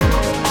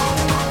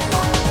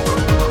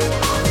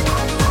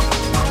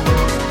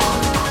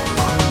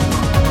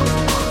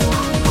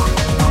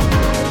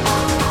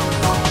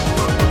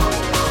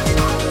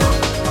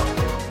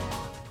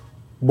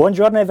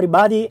Buongiorno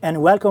everybody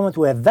and welcome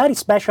to a very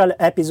special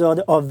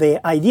episode of the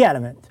ID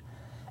Element.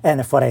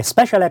 And for a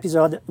special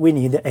episode we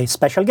need a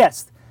special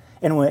guest.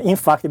 And in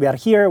fact we are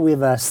here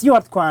with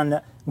Stuart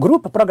Kwan,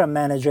 Group Program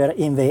Manager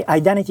in the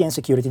Identity and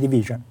Security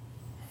Division.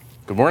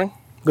 Good morning.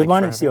 Good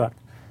morning, Stuart.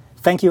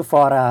 Thank you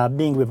for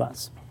being with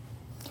us.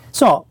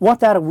 So,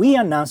 what are we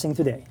announcing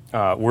today?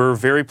 We're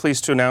very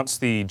pleased to announce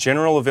the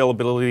general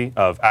availability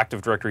of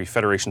Active Directory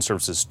Federation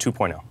Services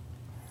 2.0.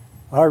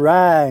 All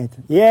right.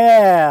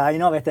 Yeah, I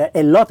know that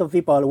a lot of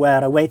people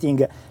were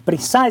waiting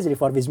precisely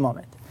for this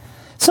moment.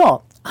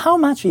 So, how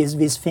much is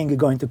this thing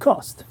going to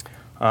cost?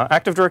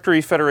 Active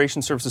Directory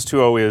Federation Services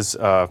 2.0 is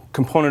a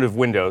component of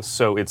Windows,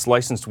 so it's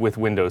licensed with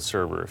Windows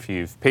Server. If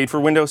you've paid for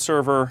Windows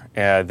Server,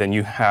 then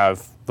you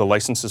have the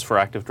licenses for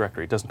Active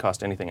Directory. It doesn't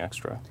cost anything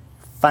extra.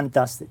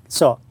 Fantastic.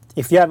 So,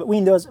 if you have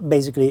Windows,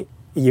 basically,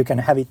 you can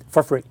have it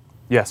for free.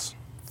 Yes.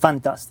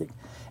 Fantastic.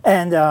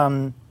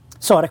 And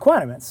so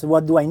requirements,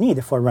 what do I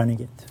need for running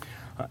it?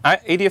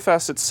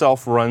 ADFS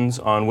itself runs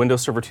on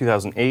Windows Server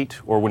 2008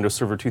 or Windows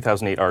Server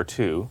 2008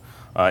 R2.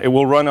 It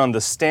will run on the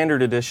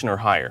standard edition or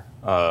higher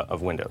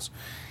of Windows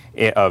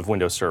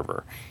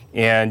Server.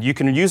 And you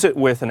can use it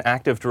with an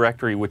Active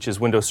Directory, which is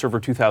Windows Server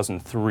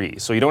 2003.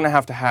 So you don't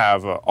have to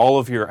have all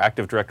of your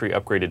Active Directory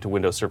upgraded to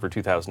Windows Server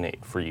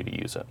 2008 for you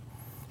to use it.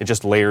 It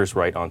just layers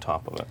right on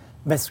top of it.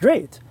 That's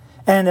great.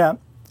 And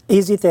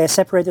is it a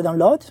separated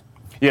download?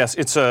 Yes,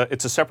 it's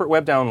a separate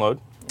web download.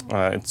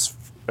 It's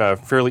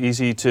fairly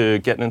easy to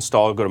get and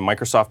install. Go to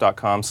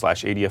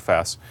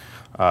microsoft.com/ADFS.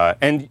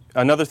 And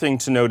another thing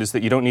to note is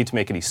that you don't need to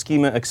make any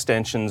schema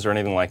extensions or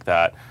anything like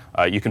that.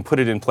 You can put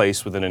it in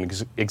place within an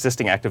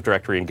existing Active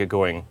Directory and get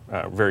going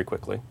very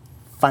quickly.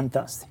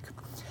 Fantastic.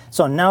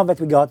 So now that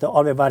we got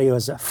all the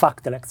various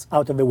factlets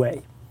out of the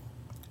way,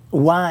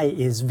 why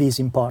is this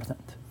important?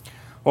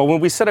 Well,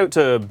 when we set out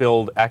to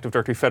build Active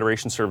Directory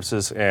Federation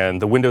Services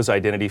and the Windows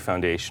Identity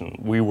Foundation,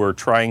 we were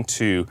trying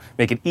to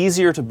make it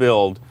easier to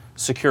build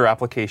secure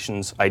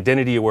applications,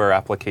 identity-aware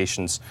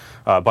applications,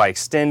 by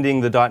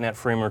extending the .NET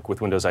framework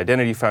with Windows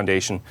Identity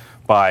Foundation,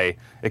 by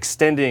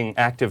extending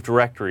Active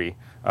Directory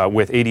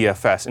with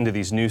ADFS into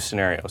these new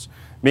scenarios.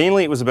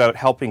 Mainly, it was about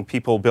helping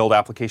people build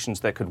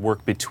applications that could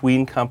work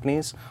between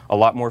companies a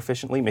lot more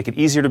efficiently, make it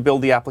easier to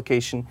build the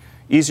application,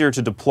 easier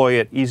to deploy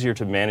it, easier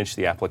to manage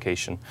the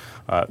application.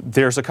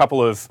 There's a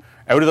couple of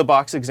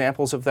out-of-the-box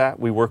examples of that.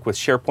 We work with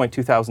SharePoint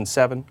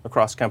 2007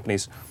 across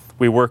companies.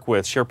 We work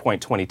with SharePoint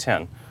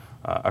 2010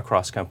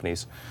 across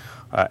companies.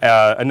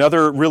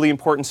 Another really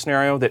important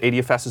scenario that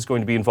ADFS is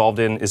going to be involved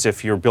in is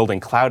if you're building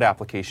cloud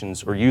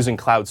applications or using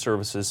cloud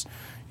services.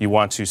 You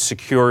want to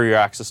secure your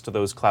access to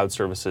those cloud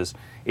services.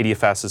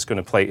 ADFS is going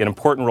to play an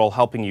important role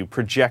helping you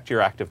project your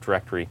Active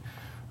Directory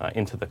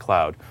into the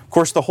cloud. Of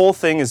course, the whole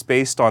thing is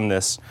based on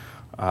this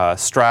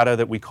strata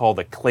that we call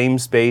the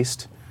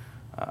claims-based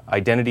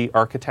identity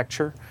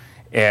architecture.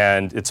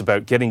 And it's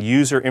about getting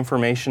user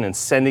information and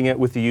sending it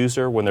with the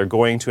user when they're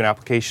going to an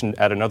application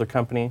at another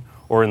company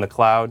or in the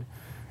cloud.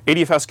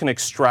 ADFS can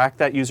extract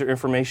that user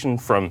information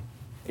from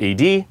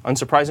AD,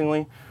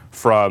 unsurprisingly,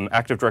 from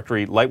Active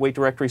Directory lightweight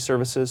directory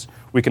services.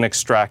 We can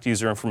extract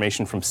user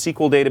information from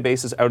SQL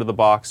databases out of the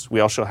box. We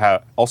also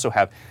have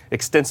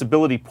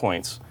extensibility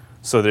points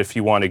so that if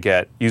you want to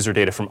get user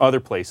data from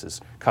other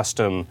places,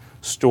 custom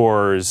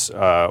stores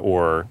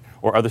or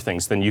other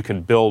things, then you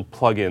can build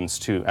plugins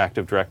to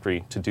Active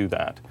Directory to do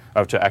that,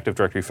 to Active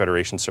Directory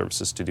Federation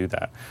Services to do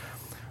that.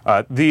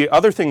 The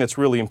other thing that's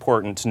really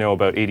important to know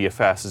about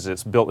ADFS is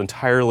it's built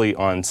entirely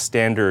on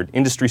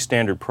industry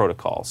standard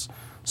protocols.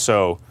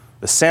 So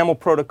the SAML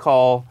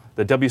protocol,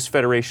 the WS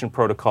Federation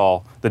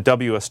protocol, the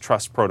WS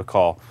Trust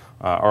protocol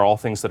are all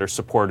things that are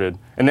supported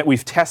and that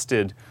we've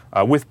tested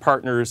with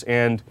partners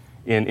and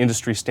in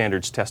industry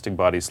standards testing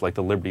bodies like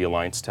the Liberty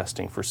Alliance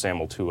testing for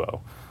SAML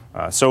 2.0.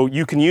 So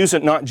you can use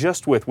it not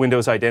just with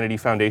Windows Identity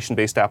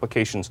Foundation-based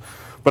applications,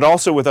 but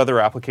also with other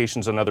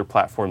applications on other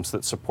platforms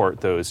that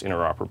support those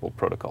interoperable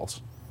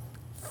protocols.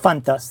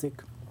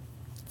 Fantastic.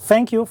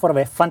 Thank you for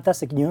the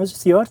fantastic news,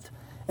 Stuart.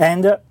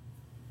 And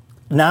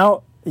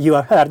now you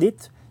have heard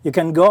it. You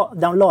can go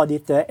download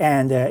it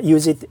and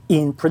use it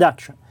in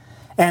production.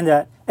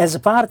 And as a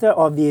part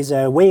of this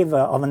wave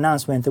of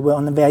announcement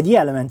on the ID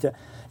Element,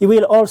 you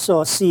will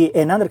also see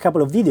another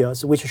couple of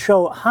videos which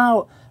show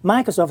how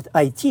Microsoft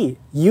IT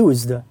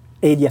used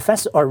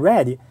ADFS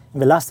already in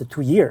the last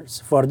 2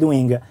 years for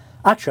doing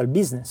actual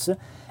business.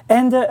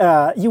 And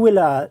you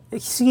will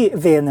see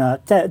the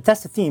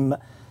test team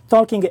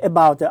talking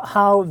about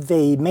how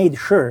they made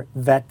sure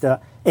that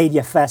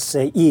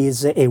ADFS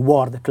is a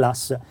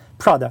world-class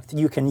product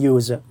you can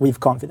use with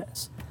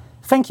confidence.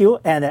 Thank you,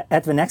 and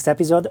at the next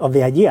episode of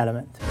the ID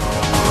Element.